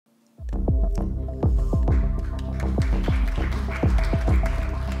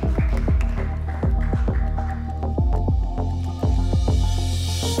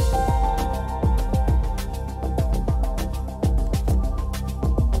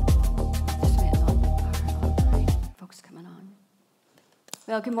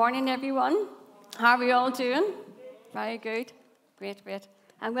Well, good morning, everyone. How are we all doing? Very good. Great, great.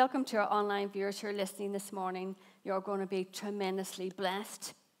 And welcome to our online viewers who are listening this morning. You're going to be tremendously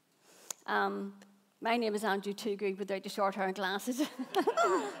blessed. My name is Andrew Too Good without the short hair and glasses.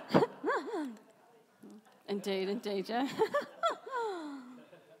 Indeed, yeah.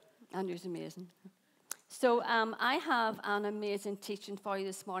 Andrew's amazing. So I have an amazing teaching for you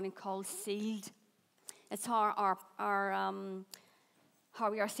this morning called Sealed. It's how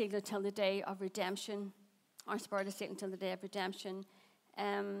we are sealed until the day of redemption. Our spirit is sealed until the day of redemption.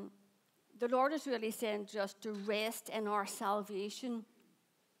 The Lord is really saying just to rest in our salvation.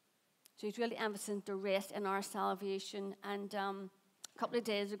 So he's really emphasizing to rest in our salvation. And a couple of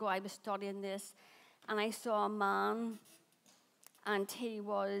days ago I was studying this, and I saw a man, and he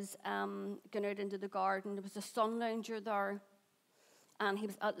was going out into the garden. There was a sun lounger there, and he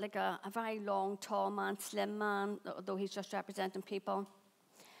was like a very long, tall man, slim man, although he's just representing people.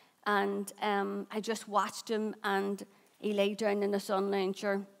 And I just watched him, and he lay down in the sun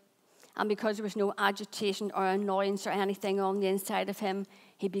lounger. And because there was no agitation or annoyance or anything on the inside of him,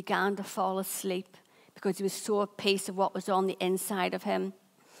 he began to fall asleep because he was so at peace of what was on the inside of him.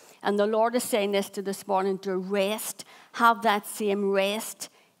 And the Lord is saying this to this morning, to rest. Have that same rest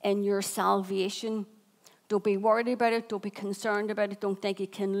in your salvation. Don't be worried about it. Don't be concerned about it. Don't think you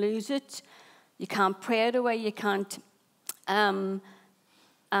can lose it. You can't pray it away. You can't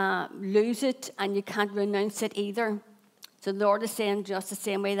lose it, and you can't renounce it either. So the Lord is saying, just the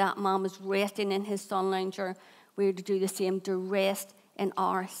same way that man was resting in his sun lounger, we're to do the same, to rest in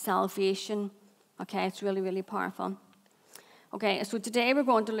our salvation. Okay, it's really, really powerful. Okay, so today we're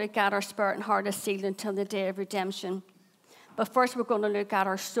going to look at our spirit and heart is sealed until the day of redemption. But first we're going to look at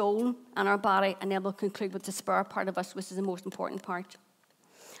our soul and our body, and then we'll conclude with the spirit part of us, which is the most important part.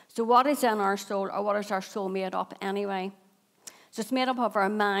 So what is in our soul, or what is our soul made up anyway? So it's made up of our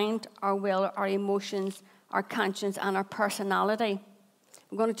mind, our will, our emotions, our conscience, and our personality.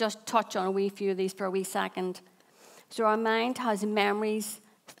 I'm going to just touch on a wee few of these for a wee second. So our mind has memories,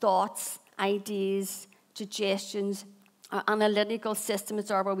 thoughts, ideas, suggestions. Our analytical system is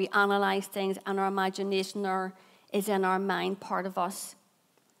where we analyze things, and our imagination is in our mind part of us.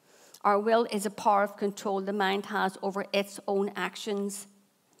 Our will is a power of control the mind has over its own actions.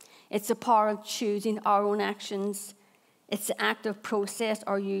 It's the power of choosing our own actions. It's the active process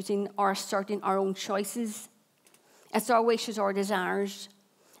of using or asserting our own choices. It's our wishes or desires.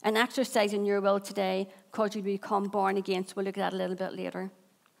 And exercising your will today causes you to become born again, so we'll look at that a little bit later.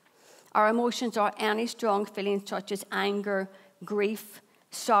 Our emotions are any strong feelings such as anger, grief,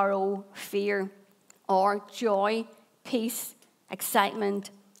 sorrow, fear, or joy, peace,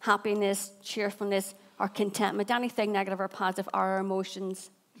 excitement, happiness, cheerfulness, or contentment. Anything negative or positive are our emotions.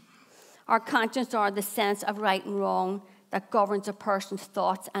 Our conscience are the sense of right and wrong that governs a person's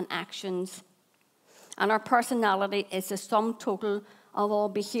thoughts and actions. And our personality is the sum total of all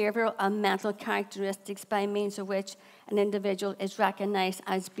behavioral and mental characteristics by means of which an individual is recognized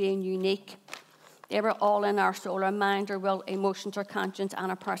as being unique. They were all in our soul. Our mind, our will, emotions, our conscience,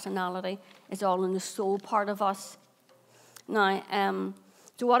 and our personality is all in the soul part of us. Now,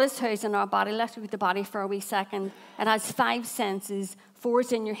 so what is housed in our body? Let's look at the body for a wee second. It has 5 senses. 4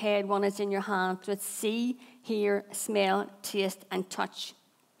 is in your head, 1 is in your hand. So it's see, hear, smell, taste, and touch.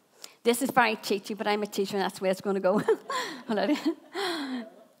 This is very teachy, but I'm a teacher, and that's the way it's going to go.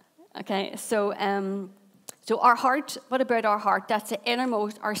 Okay, so our heart, what about our heart? That's the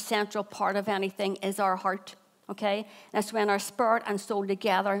innermost, our central part of anything is our heart. Okay? That's when our spirit and soul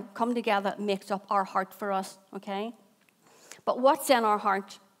come together, makes up our heart for us. Okay? But what's in our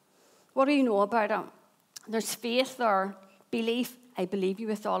heart? What do you know about it? There's faith or belief. I believe you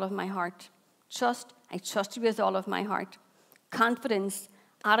with all of my heart. Trust. I trust you with all of my heart. Confidence,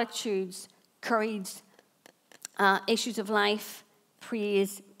 attitudes, courage, issues of life,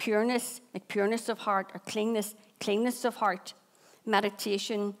 praise, pureness, like pureness of heart, or cleanness of heart,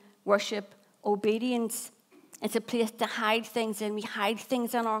 meditation, worship, obedience. It's a place to hide things in. We hide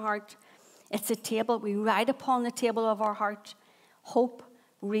things in our heart. It's a table. We ride upon the table of our heart. Hope,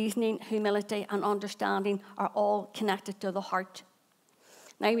 reasoning, humility, and understanding are all connected to the heart.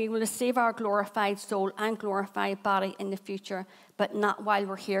 Now, we will receive our glorified soul and glorified body in the future, but not while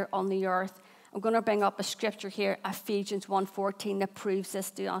we're here on the earth. I'm going to bring up a scripture here, Ephesians 1:14, that proves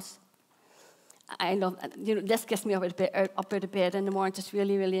this to us. I love, this gets me up out of bed in the morning. It's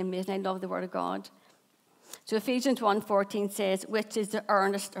really, really amazing. I love the Word of God. So Ephesians 1:14 says, which is the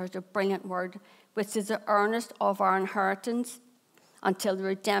earnest, or the brilliant word, which is the earnest of our inheritance until the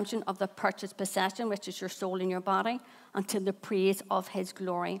redemption of the purchased possession, which is your soul and your body, until the praise of his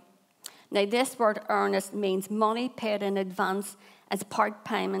glory. Now, this word earnest means money paid in advance as part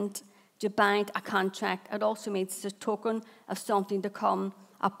payment to bind a contract. It also means it's a token of something to come,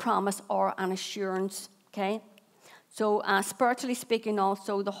 a promise or an assurance. Okay? So spiritually speaking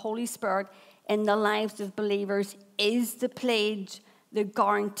also, the Holy Spirit in the lives of believers is the pledge, the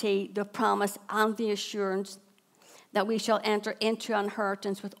guarantee, the promise, and the assurance that we shall enter into an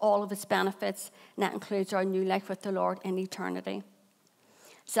inheritance with all of its benefits, and that includes our new life with the Lord in eternity.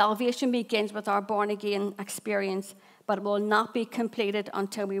 Salvation begins with our born-again experience, but it will not be completed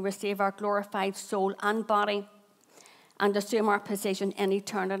until we receive our glorified soul and body and assume our position in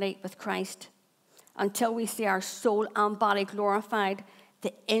eternity with Christ. Until we see our soul and body glorified,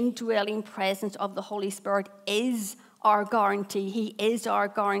 the indwelling presence of the Holy Spirit is our guarantee. He is our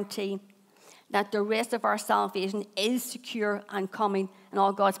guarantee that the rest of our salvation is secure and coming. And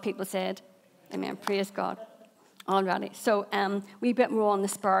all God's people said, amen. Praise God. Alrighty. So we bit more on the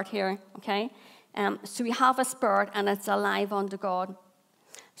Spirit here, okay? So we have a spirit and it's alive unto God.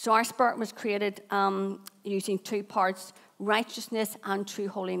 So our spirit was created using two parts, righteousness and true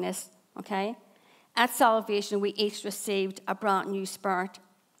holiness, okay? At salvation, we each received a brand new spirit.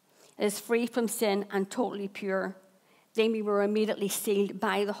 It is free from sin and totally pure. Then we were immediately sealed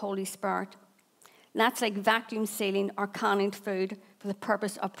by the Holy Spirit. That's like vacuum sealing or canning food for the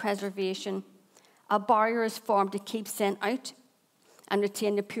purpose of preservation. A barrier is formed to keep sin out and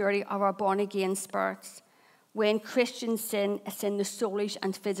retain the purity of our born-again spirits. When Christians sin, it's in the soulish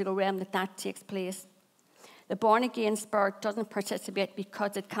and physical realm that takes place. The born-again spirit doesn't participate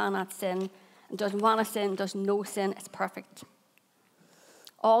because it cannot sin, and doesn't want to sin, doesn't know sin, it's perfect.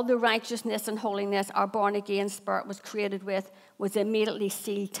 All the righteousness and holiness our born-again spirit was created with was immediately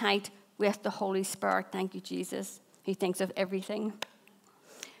sealed tight with the Holy Spirit. Thank you, Jesus. He thinks of everything.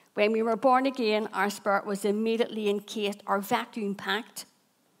 When we were born again, our spirit was immediately encased or vacuum packed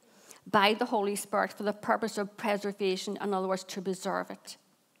by the Holy Spirit for the purpose of preservation, in other words, to preserve it.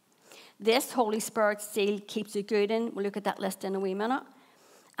 This Holy Spirit seal keeps the good in. We'll look at that list in a wee minute.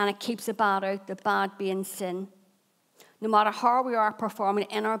 And it keeps the bad out, the bad being sin. No matter how we are performing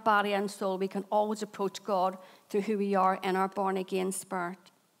in our body and soul, we can always approach God through who we are in our born-again spirit.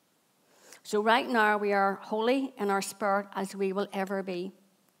 So right now, we are holy in our spirit as we will ever be.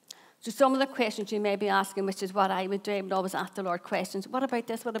 So some of the questions you may be asking, which is what I would do, I would always ask the Lord questions. What about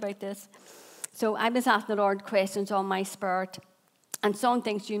this? What about this? So I was asking the Lord questions on my spirit. And some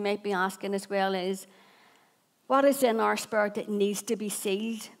things you might be asking as well is, what is in our spirit that needs to be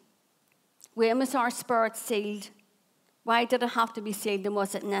sealed? When was our spirit sealed? Why did it have to be sealed, and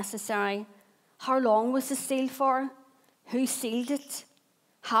was it necessary? How long was it sealed for? Who sealed it?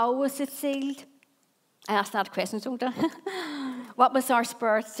 How was it sealed? I asked that question, don't I? What was our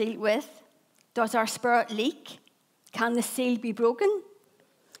spirit sealed with? Does our spirit leak? Can the seal be broken?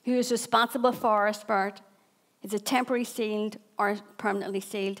 Who is responsible for our spirit? Is it temporarily sealed or permanently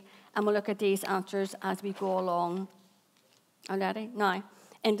sealed? And we'll look at these answers as we go along. Alrighty? Now,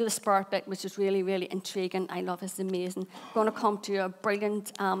 into the spirit bit, which is really, really intriguing. I love it. It's amazing. We're going to come to a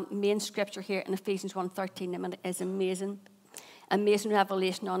brilliant main scripture here in Ephesians 1:13. And it is amazing. Amazing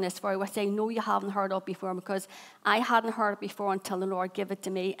revelation on this for you, which I know you haven't heard of before, because I hadn't heard it before until the Lord gave it to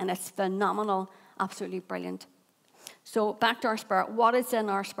me, and it's phenomenal, absolutely brilliant. So back to our spirit. What is in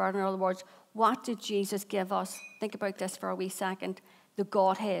our spirit? In other words, what did Jesus give us? Think about this for a wee second. The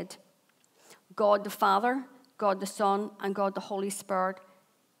Godhead. God the Father, God the Son, and God the Holy Spirit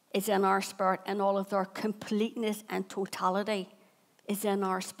is in our spirit, and all of their completeness and totality is in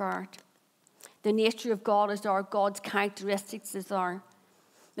our spirit. The nature of God is there. God's characteristics is there.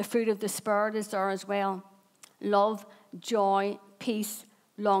 The fruit of the Spirit is there as well. Love, joy, peace,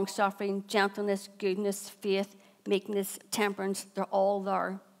 long-suffering, gentleness, goodness, faith, meekness, temperance, they're all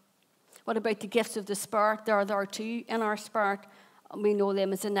there. What about the gifts of the Spirit? They're there too in our spirit. We know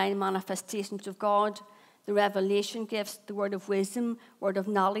them as the 9 manifestations of God, the revelation gifts, the word of wisdom, word of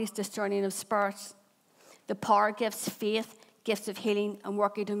knowledge, discerning of spirits, the power gifts, faith, gifts of healing and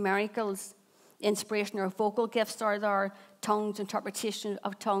working of miracles, inspiration or vocal gifts are there, tongues, interpretation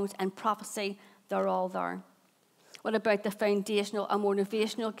of tongues, and prophecy, they're all there. What about the foundational and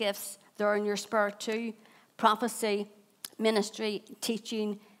motivational gifts? They're in your spirit too. Prophecy, ministry,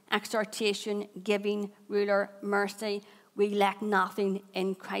 teaching, exhortation, giving, ruler, mercy. We lack nothing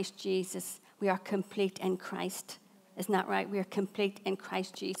in Christ Jesus. We are complete in Christ. Isn't that right? We are complete in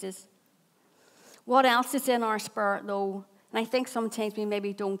Christ Jesus. What else is in our spirit though? And I think sometimes we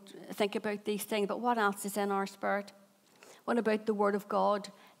maybe don't think about these things, but what else is in our spirit? What about the Word of God?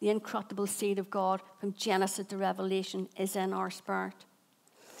 The incorruptible seed of God from Genesis to Revelation is in our spirit.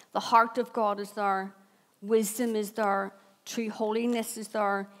 The heart of God is there. Wisdom is there. True holiness is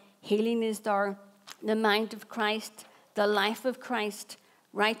there. Healing is there. The mind of Christ. the life of Christ,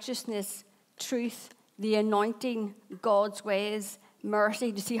 righteousness, truth, the anointing, God's ways,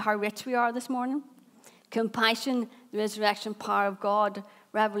 mercy. Do you see how rich we are this morning? Compassion, the resurrection power of God,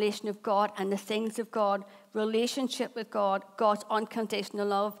 revelation of God and the things of God, relationship with God, God's unconditional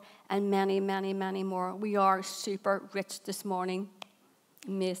love, and many, many, many more. We are super rich this morning.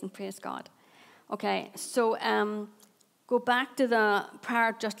 Amazing, praise God. Okay, so go back to the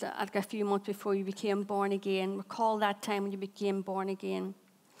prayer just like a few months before you became born again. Recall that time when you became born again.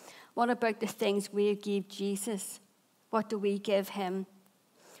 What about the things we give Jesus? What do we give him?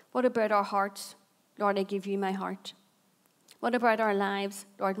 What about our hearts? Lord, I give you my heart. What about our lives?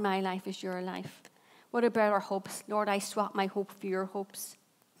 Lord, my life is your life. What about our hopes? Lord, I swap my hope for your hopes.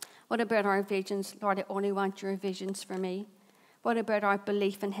 What about our visions? Lord, I only want your visions for me. What about our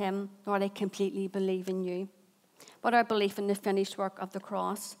belief in him? Lord, I completely believe in you. What our belief in the finished work of the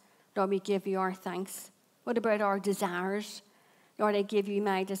cross? Lord, we give you our thanks. What about our desires? Lord, I give you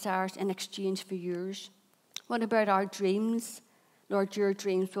my desires in exchange for yours. What about our dreams? Lord, your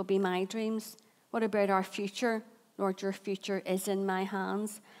dreams will be my dreams. What about our future? Lord, your future is in my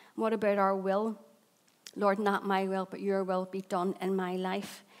hands. What about our will? Lord, not my will, but your will be done in my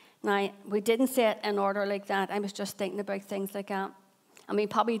life. Now, we didn't say it in order like that. I was just thinking about things like that. And we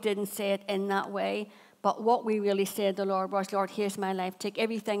probably didn't say it in that way. But what we really said to the Lord was, Lord, here's my life. Take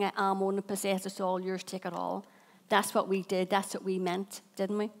everything I am, own and possess. It's all yours. Take it all. That's what we did. That's what we meant,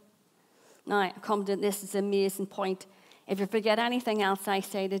 didn't we? Now, come to this is an amazing point. If you forget anything else I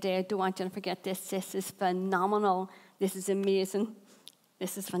say today, I don't want you to forget this. This is phenomenal. This is amazing.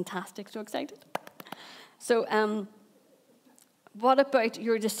 This is fantastic. So excited. So, what about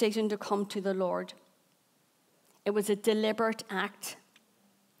your decision to come to the Lord? It was a deliberate act,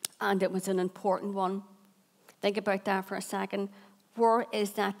 and it was an important one. Think about that for a second. Where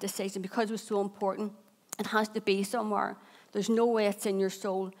is that decision? Because it was so important, it has to be somewhere. There's no way it's in your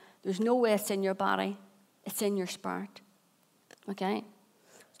soul. There's no way it's in your body. It's in your spirit. Okay?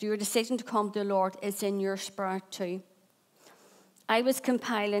 So your decision to come to the Lord is in your spirit too. I was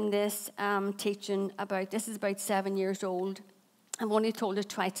compiling this teaching this is about 7 years old. I've only told it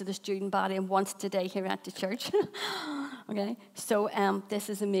twice to the student body and once today here at the church. Okay? So this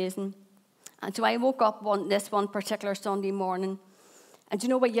is amazing. And so I woke up this one particular Sunday morning. And you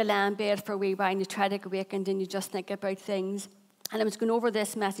know when you lie in bed for a wee while and you try to get awakened and you just think about things. And I was going over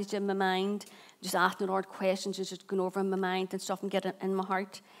this message in my mind, just asking the Lord questions, just going over in my mind and stuff and getting it in my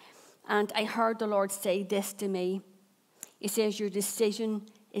heart. And I heard the Lord say this to me. He says, your decision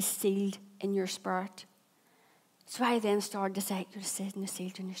is sealed in your spirit. So I then started to say, your decision is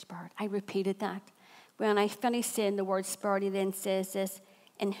sealed in your spirit. I repeated that. When I finished saying the word spirit, he then says this,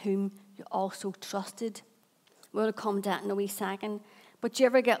 in whom you also trusted. We'll come to that in a wee second. But you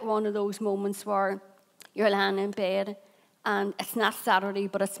ever get one of those moments where you're lying in bed and it's not Saturday,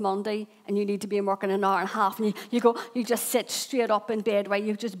 but it's Monday, and you need to be working an hour and a half, and you just sit straight up in bed, right?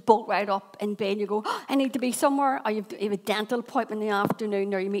 You just bolt right up in bed, and you go, I need to be somewhere, or you have a dental appointment in the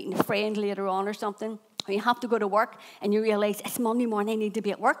afternoon, or you're meeting a friend later on or something, or you have to go to work, and you realize, it's Monday morning, I need to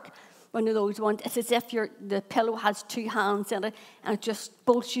be at work. One of those ones, it's as if the pillow has two hands in it, and it just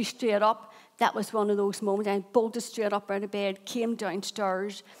bolts you straight up. That was one of those moments. I bolted straight up out of bed, came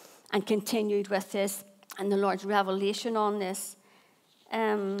downstairs, and continued with this, and the Lord's revelation on this.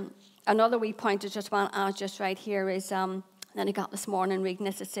 Another wee point I just want to add just right here is, then I got this morning reading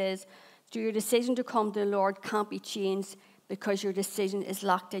this, it says, so your decision to come to the Lord can't be changed because your decision is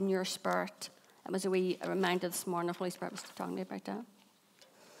locked in your spirit. That was a reminder this morning. The Holy Spirit was talking to me about that.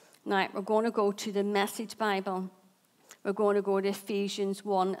 Now, we're going to go to the Message Bible. We're going to go to Ephesians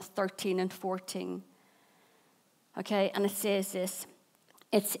 1:13 and 14. Okay, and it says this,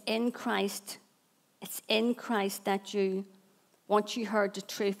 it's in Christ that you, once you heard the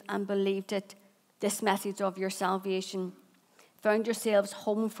truth and believed it, this message of your salvation, found yourselves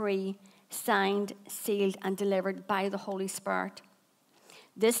home free, signed, sealed, and delivered by the Holy Spirit.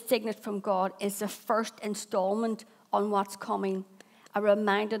 This signet from God is the first installment on what's coming, a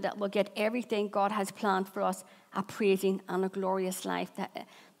reminder that we'll get everything God has planned for us, a praising and a glorious life.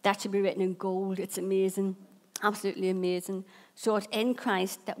 That should be written in gold. It's amazing. Absolutely amazing. So it's in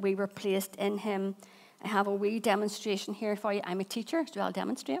Christ that we were placed in him. I have a wee demonstration here for you. I'm a teacher, so I'll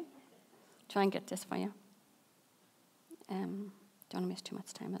demonstrate. Try and get this for you. Don't want to miss too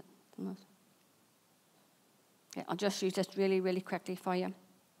much time. Okay, I'll just use this really, really quickly for you.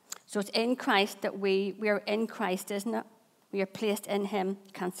 So it's in Christ that we are in Christ, isn't it? We are placed in him.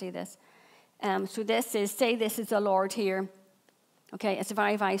 You can't see this. So this is, say this is the Lord here. Okay, it's a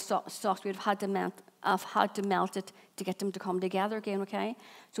very, very soft. We've had to melt it to get them to come together again, okay?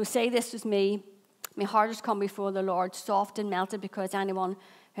 So say this is me, My heart has come before the Lord, soft and melted, because anyone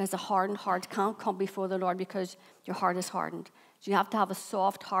who has a hardened heart can't come before the Lord because your heart is hardened. So you have to have a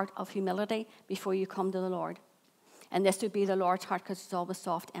soft heart of humility before you come to the Lord. And this would be the Lord's heart because it's always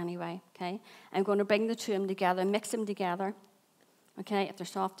soft anyway, okay? I'm going to bring the two of them together, mix them together, okay? If they're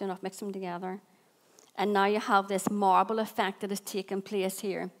soft enough, mix them together. And now you have this marble effect that is taking place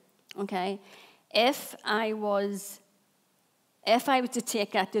here, okay? If I was to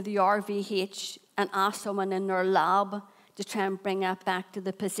take that to the RVH and ask someone in their lab to try and bring it back to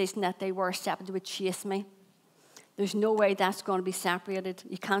the position that they were separate, they would chase me. There's no way that's going to be separated.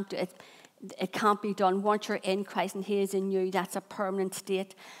 You can't do it. It can't be done. Once you're in Christ and He is in you, that's a permanent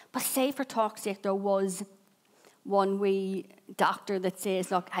state. But say for talk's sake, there was one wee doctor that says,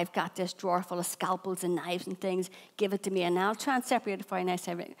 look, I've got this drawer full of scalpels and knives and things. Give it to me and I'll try and separate it for you. And I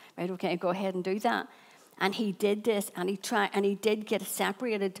said, right, okay, go ahead and do that. And he did this, and he did get it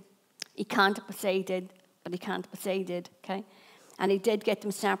separated. He can't say he did, but he can't say he did, okay? And he did get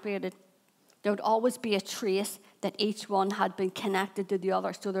them separated. There would always be a trace that each one had been connected to the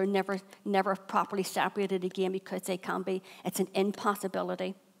other, so they're never properly separated again because they can be. It's an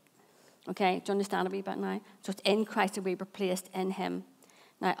impossibility. Okay, do you understand a wee bit now? So it's in Christ that we were placed in Him.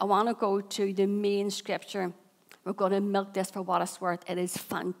 Now, I want to go to the main scripture. We're going to milk this for what it's worth. It is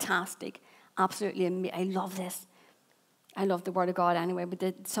fantastic. Absolutely amazing. I love this. I love the Word of God anyway,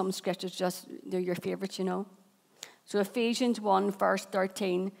 but some scriptures they're your favorites, you know. So Ephesians 1, verse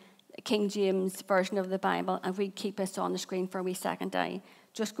 13, King James Version of the Bible, and we keep this on the screen for a wee second. I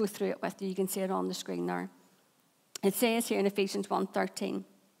just go through it with you. You can see it on the screen there. It says here in Ephesians 1:13.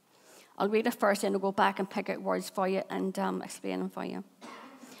 I'll read it first and I'll go back and pick out words for you and explain them for you.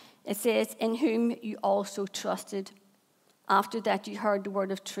 It says, in whom you also trusted. After that you heard the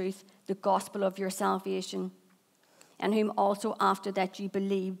word of truth, the gospel of your salvation, and whom also after that you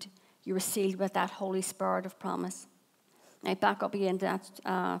believed, you were sealed with that Holy Spirit of promise. Now back up again to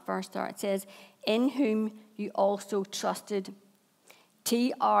that verse there. It says, in whom you also trusted.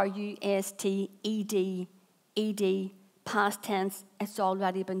 Trusted, past tense, it's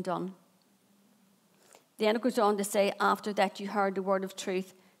already been done. Then it goes on to say, after that you heard the word of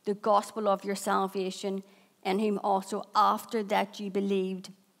truth, the gospel of your salvation, and whom also after that you believed.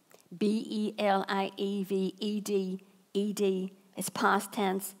 Believed, it's past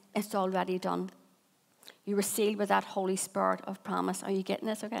tense, it's already done. You were sealed with that Holy Spirit of promise. Are you getting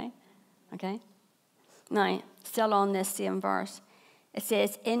this, okay? Okay. Now, still on this same verse, it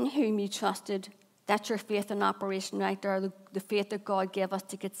says, in whom you trusted. That's your faith in operation right there, the faith that God gave us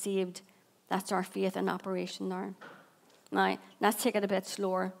to get saved. That's our faith in operation there. Now, let's take it a bit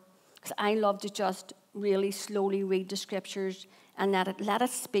slower, because I love to just really slowly read the scriptures and let it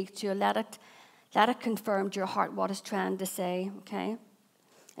speak to you, let it confirm to your heart what it's trying to say, okay?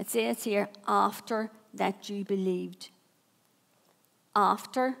 It says here, after that you believed.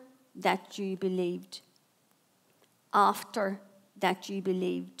 After that you believed. After that you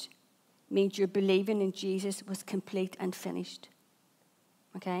believed. Means your believing in Jesus was complete and finished.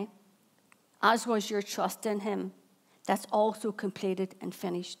 Okay? As was your trust in Him. That's also completed and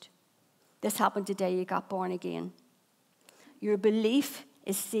finished. This happened the day you got born again. Your belief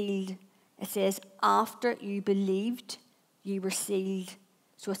is sealed. It says, after you believed, you were sealed.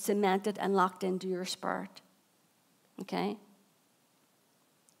 So it's cemented and locked into your spirit. Okay?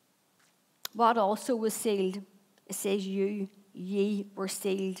 What also was sealed? It says ye were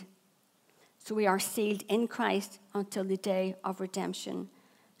sealed. So we are sealed in Christ until the day of redemption.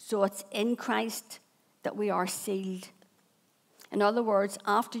 So it's in Christ that we are sealed. In other words,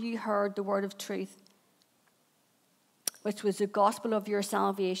 after you heard the word of truth, which was the gospel of your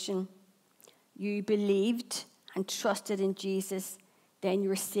salvation, you believed and trusted in Jesus, then you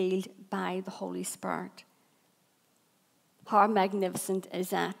were sealed by the Holy Spirit. How magnificent is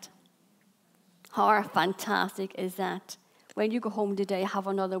that? How fantastic is that? When you go home today, have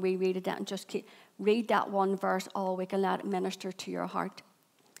another wee read of that and just read that one verse all week and let it minister to your heart.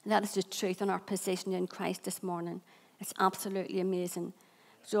 That is the truth in our position in Christ this morning. It's absolutely amazing.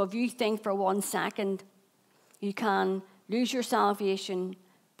 So if you think for 1 second you can lose your salvation,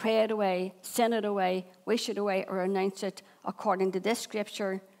 pray it away, sin it away, wish it away, or renounce it according to this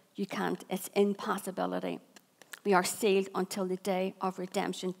scripture, you can't. It's impossibility. We are sealed until the day of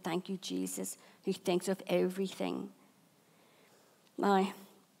redemption. Thank you, Jesus, who thinks of everything. Now,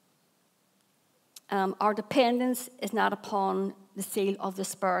 our dependence is not upon the seal of the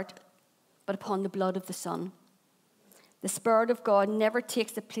Spirit, but upon the blood of the Son. The Spirit of God never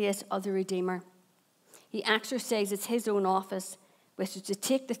takes the place of the Redeemer. He exercises His own office, which is to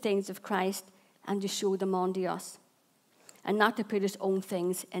take the things of Christ and to show them unto us, and not to put His own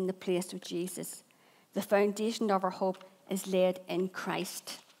things in the place of Jesus. The foundation of our hope is laid in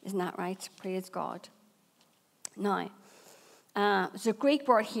Christ. Isn't that right? Praise God. Now, there's a Greek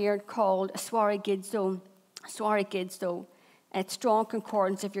word here called swargidzo. It's strong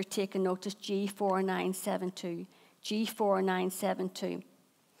concordance if you're taking notice, G4972. G4972.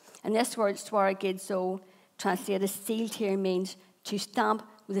 And this word, swargidzo, translated as sealed here, means to stamp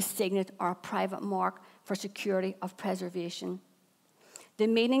with a signet or a private mark for security of preservation. The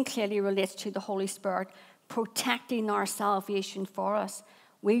meaning clearly relates to the Holy Spirit protecting our salvation for us.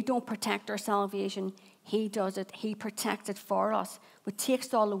 We don't protect our salvation. He does it. He protects it for us. It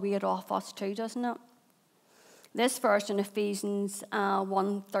takes all the weight off us too, doesn't it? This verse in Ephesians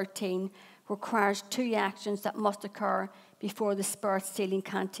 1:13 requires two actions that must occur before the Spirit's sealing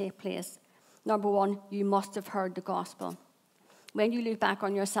can take place. Number one, you must have heard the gospel. When you look back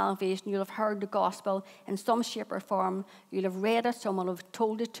on your salvation, you'll have heard the gospel in some shape or form. You'll have read it, someone will have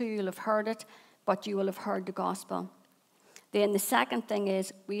told it to you, you'll have heard it, but you will have heard the gospel. Then the second thing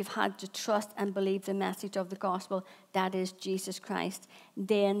is we've had to trust and believe the message of the gospel, that is Jesus Christ.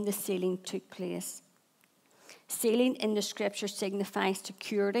 Then the sealing took place. Sealing in the scripture signifies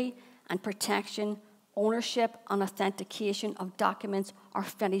security and protection, ownership and authentication of documents or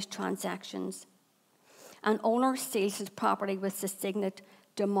finished transactions. An owner seals his property with the signet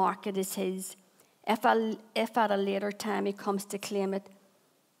to mark it as his. If at a later time he comes to claim it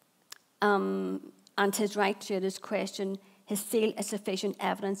and his right to it is questioned, his seal is sufficient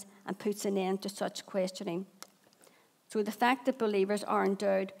evidence and puts an end to such questioning. So the fact that believers are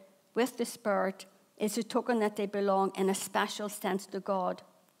endowed with the Spirit is a token that they belong in a special sense to God.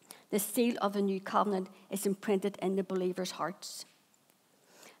 The seal of the new covenant is imprinted in the believers' hearts.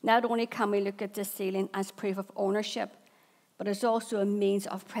 Not only can we look at this sealing as proof of ownership, but it's also a means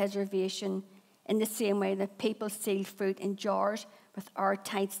of preservation in the same way that people seal fruit in jars with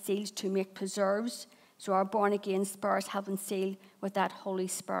airtight seals to make preserves. So our born-again spirits have been sealed with that Holy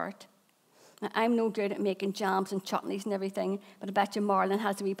Spirit. Now, I'm no good at making jams and chutneys and everything, but I bet you Maureen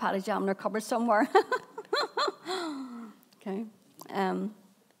has a wee pat of jam in her cupboard somewhere. Okay.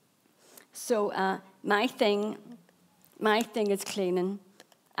 My thing is cleaning.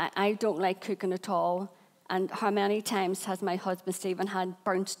 I don't like cooking at all. And how many times has my husband Stephen had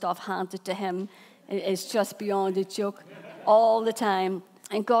burnt stuff handed to him? It's just beyond a joke. All the time.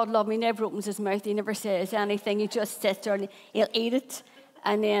 And God love me, he never opens his mouth. He never says anything. He just sits there and he'll eat it.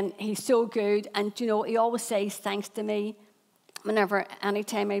 And then he's so good. And, you know, he always says thanks to me.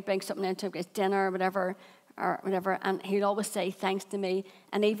 Anytime I bring something into him, it's dinner or whatever. And he'll always say thanks to me.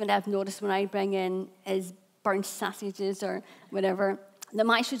 And even I've noticed when I bring in his burnt sausages or whatever, the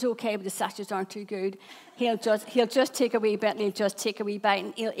mash is okay, but the sausages aren't too good. He'll just take a wee bit, and he'll just take a wee bite,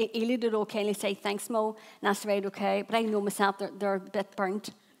 and he'll eat it okay, and he'll say, thanks, Mo, and that's right, okay. But I know myself, they're a bit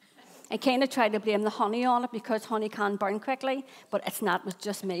burnt. I kind of try to blame the honey on it, because honey can burn quickly, but it's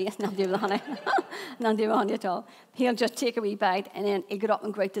just me. It's not the honey. Not the honey at all. He'll just take a wee bite, and then he'll get up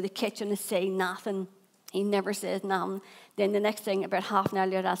and go out to the kitchen and say nothing. He never says nothing. Then the next thing, about half an hour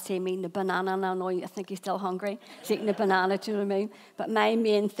later, I'll see him eating a banana. And I know, I think he's still hungry. He's eating a banana, do you know what I mean? But my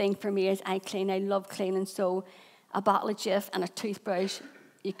main thing for me is I clean. I love cleaning. So a bottle of Jif and a toothbrush,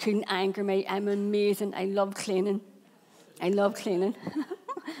 you couldn't anger me. I'm amazing. I love cleaning.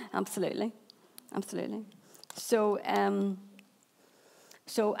 Absolutely. So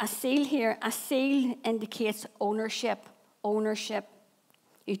a seal indicates ownership.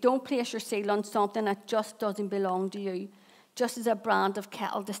 You don't place your seal on something that just doesn't belong to you. Just as a brand of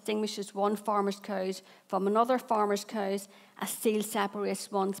cattle distinguishes one farmer's cows from another farmer's cows, a seal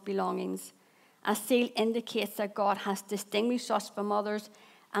separates one's belongings. A seal indicates that God has distinguished us from others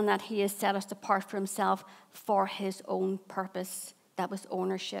and that he has set us apart for himself for his own purpose. That was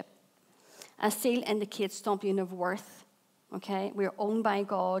ownership. A seal indicates something of worth. Okay? We are owned by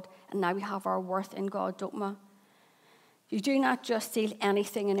God, and now we have our worth in God, don't we? You do not just seal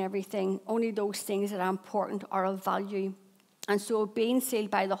anything and everything, only those things that are important or of value. And so being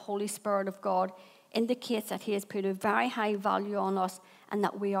sealed by the Holy Spirit of God indicates that he has put a very high value on us and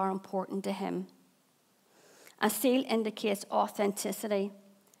that we are important to him. A seal indicates authenticity.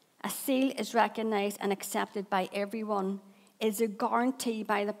 A seal is recognized and accepted by everyone. It is a guarantee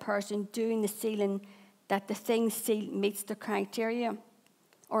by the person doing the sealing that the thing sealed meets the criteria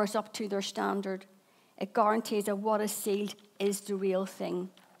or is up to their standard. It guarantees that what is sealed is the real thing.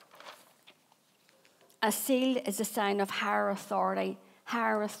 A seal is a sign of higher authority,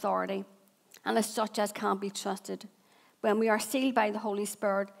 and as such as can't be trusted. When we are sealed by the Holy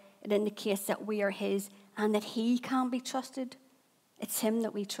Spirit, it indicates that we are his and that he can be trusted. It's him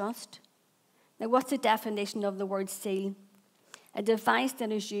that we trust. Now, what's the definition of the word seal? a device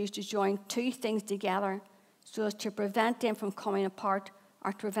that is used to join two things together so as to prevent them from coming apart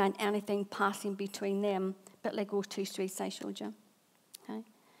or to prevent anything passing between them, a bit like those two streets I showed you. Okay?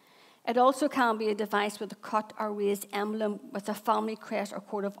 It also can be a device with a cut or raised emblem with a family crest or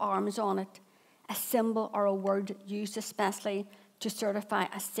coat of arms on it, a symbol or a word used especially to certify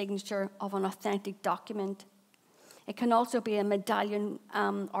a signature of an authentic document. It can also be a medallion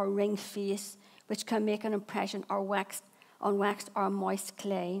or ring face, which can make an impression on waxed or moist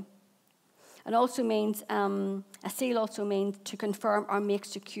clay. It also means, a seal also means to confirm or make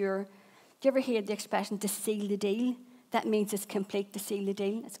secure. Do you ever hear the expression to seal the deal? That means it's complete, to seal the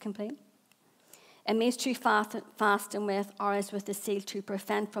deal, it's complete. It means to fasten with, or as with the seal, to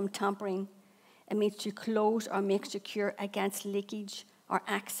prevent from tampering. It means to close or make secure against leakage or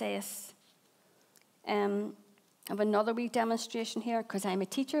access. I have another wee demonstration here, because I'm a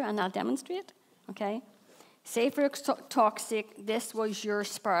teacher and I'll demonstrate, okay? Say for talk's sake, this was your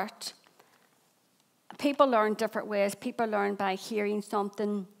spirit. People learn different ways. People learn by hearing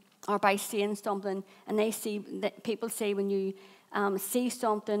something or by seeing something, and people say when you see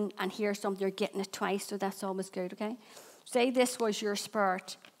something and hear something, you're getting it twice, so that's always good, okay? Say this was your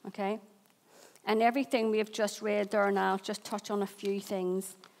spirit, okay? And everything we have just read there now, just touch on a few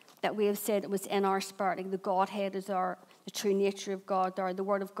things that we have said it was in our spirit. Like the Godhead is our, the true nature of God there, the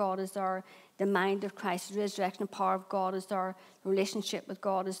Word of God is there, the mind of Christ, the resurrection and power of God is there, relationship with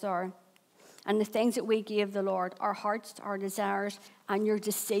God is there. And the things that we give the Lord, our hearts, our desires, and your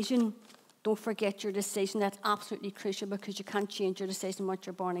decision. Don't forget your decision. That's absolutely crucial, because you can't change your decision once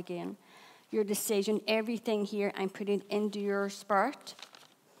you're born again. Your decision, everything here, I'm putting into your spirit.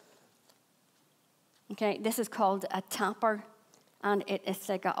 Okay, this is called a tapper. And it's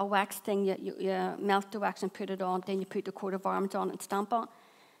like a wax thing. You melt the wax and put it on. Then you put the coat of arms on and stamp it.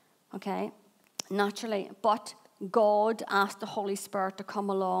 Okay, naturally. But God asked the Holy Spirit to come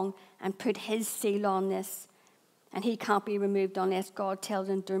along and put his seal on this. And he can't be removed unless God tells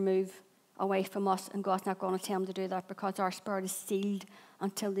him to remove away from us. And God's not going to tell him to do that, because our spirit is sealed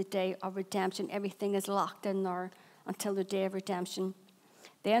until the day of redemption. Everything is locked in there until the day of redemption.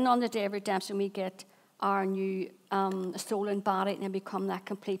 Then on the day of redemption, we get our new soul and body, and then become that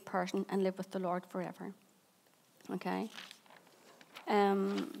complete person and live with the Lord forever. Okay?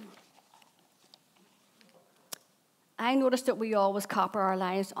 I noticed that we always copy our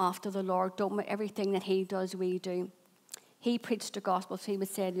lives after the Lord, don't we? Everything that he does, we do. He preached the gospel, so he would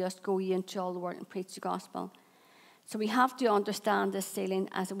say to us, go ye into all the world and preach the gospel. So we have to understand this sealing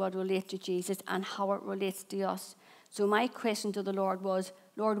as it would relate to Jesus and how it relates to us. So my question to the Lord was,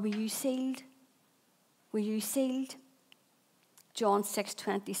 Lord, were you sealed? Were you sealed? John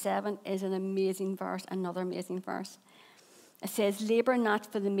 6:27 is an amazing verse, another amazing verse. It says, labor not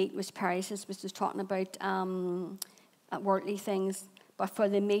for the meat which perishes, which is talking about worldly things, but for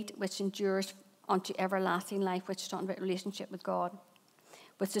the meat which endures unto everlasting life, which is talking about relationship with God,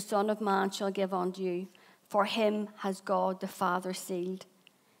 which the Son of Man shall give unto you. For him has God the Father sealed.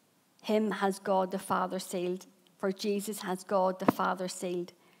 Him has God the Father sealed. For Jesus has God the Father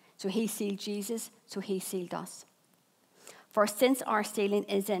sealed. So he sealed Jesus, so he sealed us. For since our sealing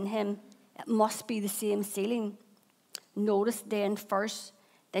is in him, it must be the same sealing. Notice then first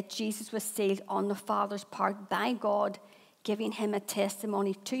that Jesus was sealed on the Father's part by God, giving him a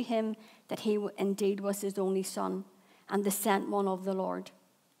testimony to him that he indeed was his only Son and the sent one of the Lord.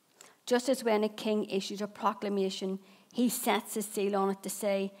 Just as when a king issues a proclamation, he sets his seal on it to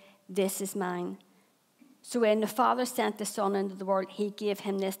say, this is mine. So when the Father sent the Son into the world, he gave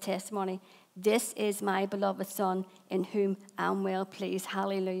him this testimony. This is my beloved Son, in whom I am well pleased.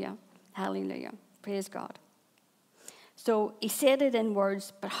 Hallelujah. Hallelujah. Praise God. So he said it in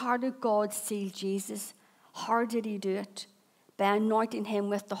words, but how did God seal Jesus? How did he do it? By anointing him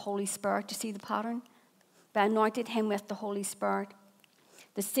with the Holy Spirit. You see the pattern? By anointing him with the Holy Spirit.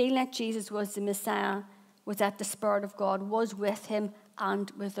 The seal that Jesus was the Messiah was that the Spirit of God was with him and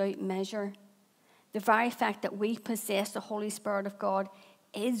without measure. The very fact that we possess the Holy Spirit of God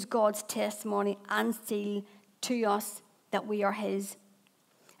is God's testimony and seal to us that we are his.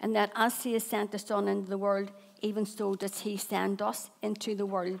 And that as he has sent the Son into the world, even so does he send us into the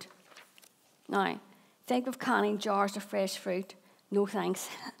world. Now, think of canning jars of fresh fruit. No thanks.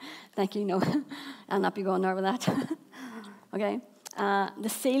 Thank you, no. I'll not be going there with that. Okay? The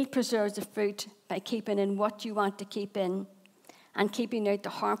seal preserves the fruit by keeping in what you want to keep in and keeping out the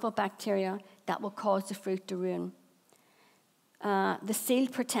harmful bacteria that will cause the fruit to ruin. The seal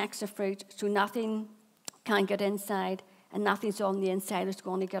protects the fruit so nothing can get inside and nothing's on the inside is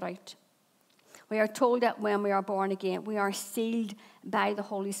going to get out. We are told that when we are born again, we are sealed by the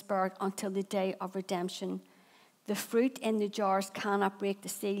Holy Spirit until the day of redemption. The fruit in the jars cannot break the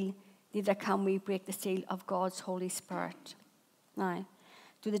seal, neither can we break the seal of God's Holy Spirit. Now,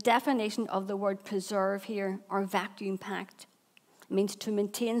 so the definition of the word preserve here, or vacuum packed, means to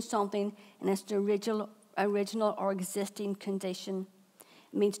maintain something in its original or existing condition.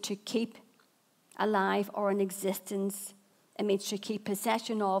 It means to keep alive or in existence. It means to keep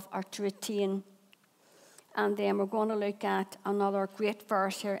possession of or to retain. And then we're going to look at another great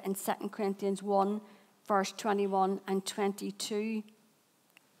verse here in 2 Corinthians 1, verse 21 and 22.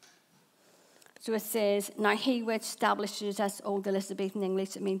 So it says, now he which establishes, that's Old Elizabethan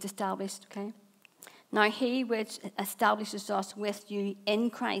English, it means established, okay? Now he which establishes us with you in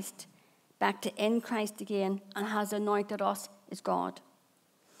Christ, back to in Christ again, and has anointed us is God,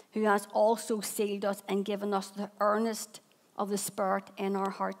 who has also sealed us and given us the earnest of the Spirit in our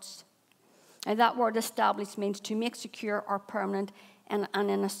hearts. Now that word established means to make secure or permanent and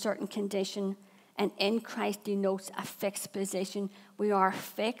in a certain condition. And in Christ denotes a fixed position. We are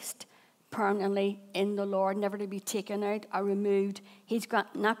fixed permanently in the Lord, never to be taken out or removed. He's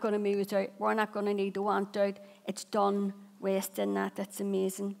not going to move us out. We're not going to need to want out. It's done. Rest in that. That's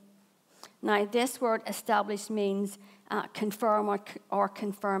amazing. Now, this word established means confirm or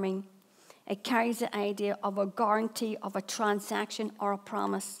confirming. It carries the idea of a guarantee of a transaction or a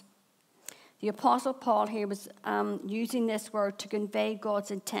promise. The Apostle Paul here was using this word to convey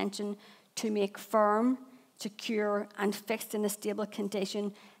God's intention to make firm, secure, and fixed in a stable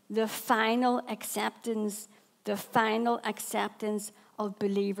condition the final acceptance of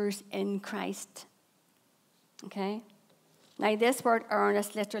believers in Christ. Okay? Now, this word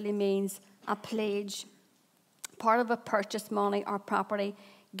earnest literally means a pledge, part of a purchase money or property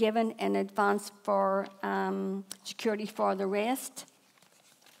given in advance for security for the rest.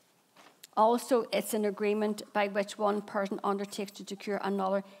 Also, it's an agreement by which one person undertakes to secure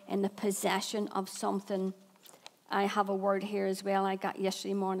another in the possession of something. I have a word here as well I got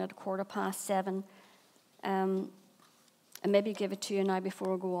yesterday morning at 7:15. And maybe give it to you now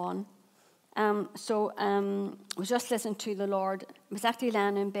before we go on. I was just listening to the Lord. I was actually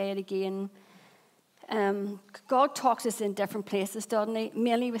lying in bed again. God talks to us in different places, doesn't he?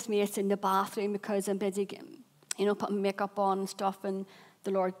 Mainly with me, it's in the bathroom because I'm busy, putting makeup on and stuff, and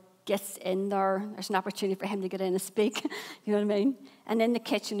the Lord gets in there. There's an opportunity for him to get in and speak, you know what I mean? And in the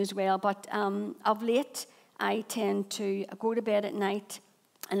kitchen as well. But of late, I tend to go to bed at night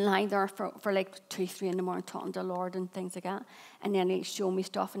and lie there for like 2, 3 in the morning talking to the Lord and things like that. And then he'll show me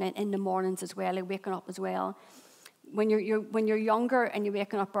stuff. And then in the mornings as well, I'm waking up as well. When you're younger and you're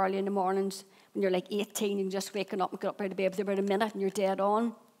waking up early in the mornings, when you're like 18 and just waking up and get up out of bed for about a minute and you're dead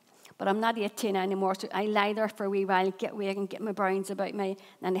on. But I'm not 18 anymore, so I lie there for a wee while, get awake and get my brains about me, and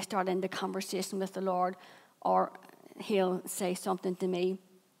then I start into conversation with the Lord, or he'll say something to me.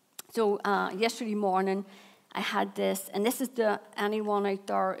 So yesterday morning, I had this, and this is to anyone out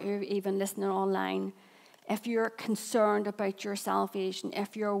there who even listening online. If you're concerned about your salvation,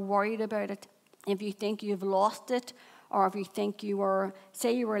 if you're worried about it, if you think you've lost it, or if you think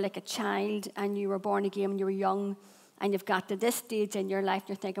say you were like a child and you were born again when you were young, and you've got to this stage in your life, and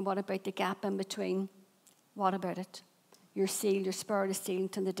you're thinking, what about the gap in between? What about it? You're sealed, your spirit is sealed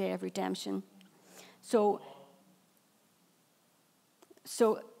until the day of redemption. So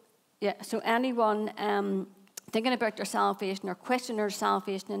anyone thinking about their salvation or questioning their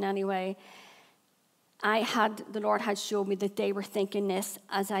salvation in any way, the Lord had showed me that they were thinking this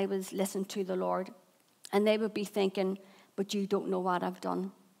as I was listening to the Lord. And they would be thinking, but you don't know what I've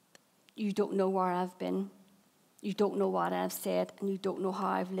done. You don't know where I've been. You don't know what I've said, and you don't know how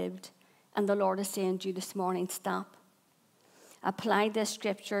I've lived. And the Lord is saying to you this morning, stop. Apply this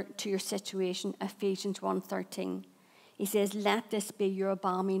scripture to your situation, Ephesians 1:13. He says, let this be your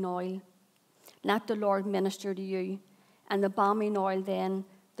balming oil. Let the Lord minister to you. And the balming oil then,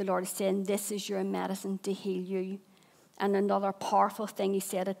 the Lord is saying, this is your medicine to heal you. And another powerful thing he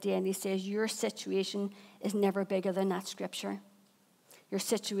said at the end, he says, your situation is never bigger than that scripture. Your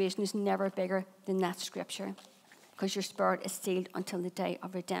situation is never bigger than that scripture, because your spirit is sealed until the day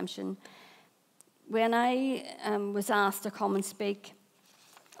of redemption. When I was asked to come and speak,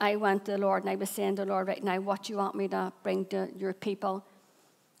 I went to the Lord and I was saying to the Lord, right now, what do you want me to bring to your people?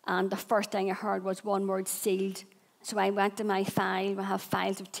 And the first thing I heard was one word, sealed. So I went to my file. I have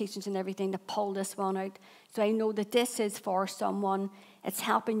files of teachings and everything to pull this one out. So I know that this is for someone. It's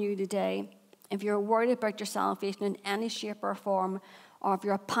helping you today. If you're worried about your salvation in any shape or form, or if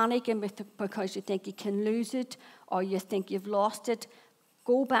you're panicking because you think you can lose it, or you think you've lost it,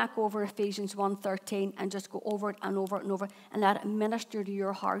 go back over Ephesians 1:13 and just go over it and over it and over it, and let it minister to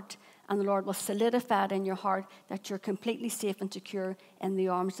your heart. And the Lord will solidify it in your heart that you're completely safe and secure in the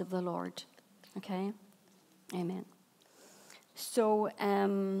arms of the Lord. Okay? Amen. So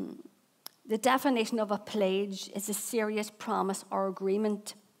the definition of a pledge is a serious promise or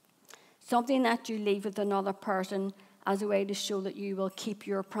agreement, something that you leave with another person as a way to show that you will keep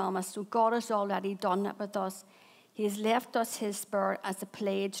your promise. So God has already done that with us. He has left us his Spirit as a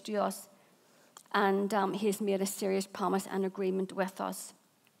pledge to us, and he has made a serious promise and agreement with us.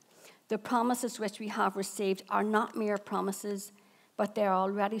 The promises which we have received are not mere promises, but they are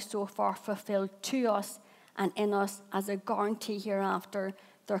already so far fulfilled to us and in us as a guarantee hereafter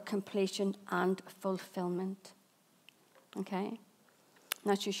their completion and fulfillment. Okay?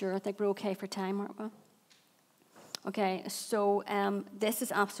 Not too sure. I think we're okay for time, aren't we? Okay, so this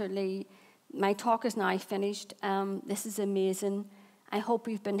is absolutely, my talk is now finished. This is amazing. I hope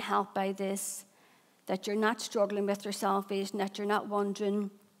you've been helped by this, that you're not struggling with your salvation, that you're not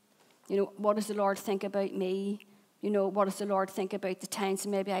wondering, what does the Lord think about me? What does the Lord think about the times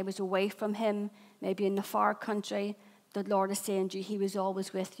maybe I was away from him, maybe in the far country? The Lord is saying to you, he was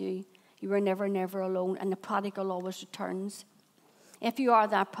always with you. You were never, never alone, and the prodigal always returns. If you are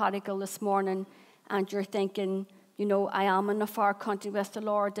that prodigal this morning and you're thinking, I am in a far country with the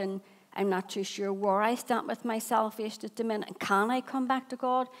Lord and I'm not too sure where I stand with my salvation at the minute, and can I come back to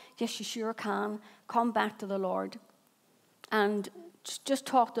God? Yes, you sure can. Come back to the Lord. And just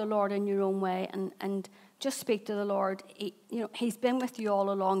talk to the Lord in your own way and just speak to the Lord. He's been with you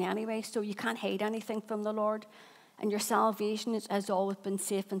all along anyway, so you can't hide anything from the Lord. And your salvation has always been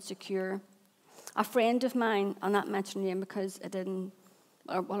safe and secure. A friend of mine, I'll not mention her name because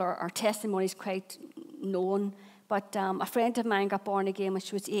our testimony is quite known, but a friend of mine got born again when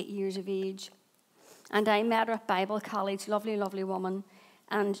she was 8 years of age. And I met her at Bible college, lovely, lovely woman.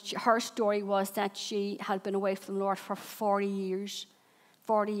 And her story was that she had been away from the Lord for 40 years.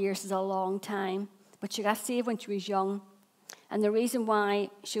 40 years is a long time. But she got saved when she was young. And the reason why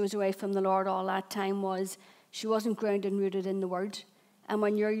she was away from the Lord all that time was she wasn't grounded and rooted in the Word. And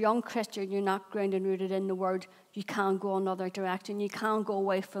when you're a young Christian, you're not grounded and rooted in the Word, you can't go another direction. You can't go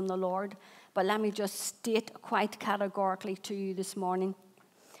away from the Lord. But let me just state quite categorically to you this morning,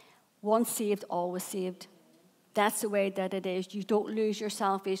 once saved, always saved. That's the way that it is. You don't lose your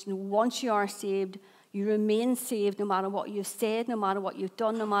salvation. Once you are saved, you remain saved no matter what you've said, no matter what you've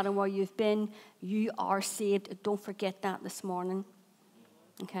done, no matter where you've been. You are saved. Don't forget that this morning.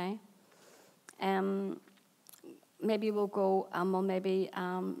 Okay? Maybe we'll go and we'll maybe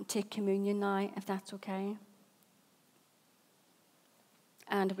take communion now, if that's okay.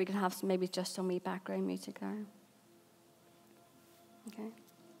 And if we could have maybe just some wee background music there. Okay.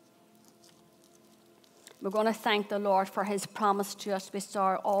 We're going to thank the Lord for his promise to us, which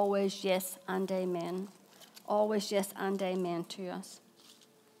are always yes and amen. Always yes and amen to us.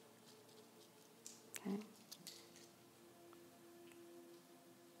 Okay.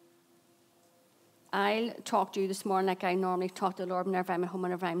 I'll talk to you this morning like I normally talk to the Lord whenever I'm at home,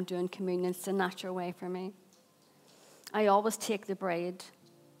 whenever I'm doing communion. It's the natural way for me. I always take the bread,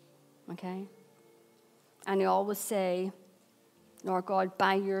 okay? And I always say, Lord God,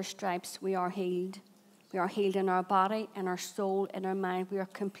 by your stripes we are healed. We are healed in our body, in our soul, in our mind. We are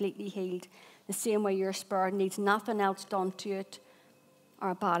completely healed. The same way your spirit needs nothing else done to it,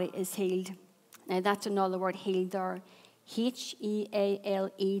 our body is healed. Now that's another word, healed there.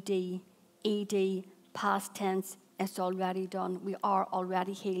 H-E-A-L-E-D. E-D, past tense, it's already done. We are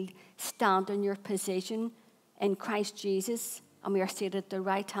already healed. Stand in your position in Christ Jesus, and we are seated at the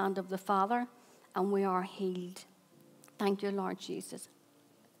right hand of the Father, and we are healed. Thank you, Lord Jesus.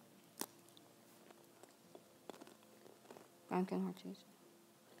 Thank you, Lord Jesus.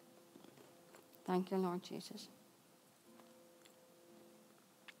 Thank you, Lord Jesus.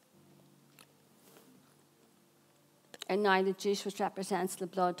 And now the juice which represents the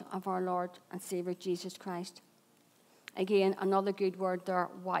blood of our Lord and Savior Jesus Christ. Again, another good word there,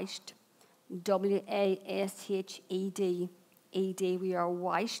 washed. W-A-S-H-E-D. E-D, we are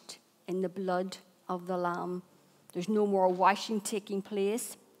washed in the blood of the Lamb. There's no more washing taking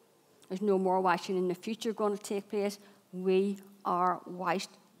place. There's no more washing in the future going to take place. We are washed.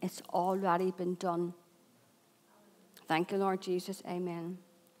 It's already been done. Thank you, Lord Jesus. Amen.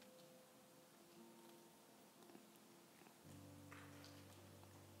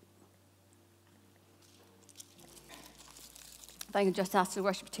 If I can just ask the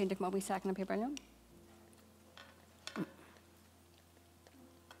worship team to come up with a second, people.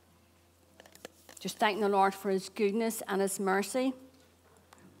 Just thanking the Lord for his goodness and his mercy.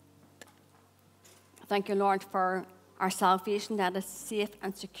 Thank you, Lord, for our salvation that is safe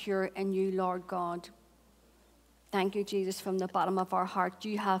and secure in you, Lord God. Thank you, Jesus, from the bottom of our heart.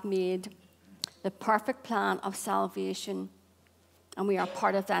 You have made the perfect plan of salvation, and we are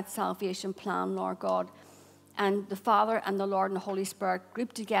part of that salvation plan, Lord God. And the Father and the Lord and the Holy Spirit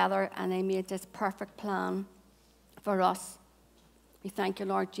grouped together, and they made this perfect plan for us. We thank you,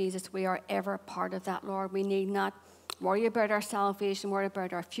 Lord Jesus. We are ever part of that, Lord. We need not worry about our salvation, worry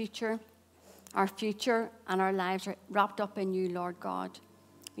about our future. Our future and our lives are wrapped up in you, Lord God.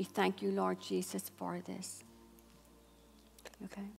 We thank you, Lord Jesus, for this. Okay.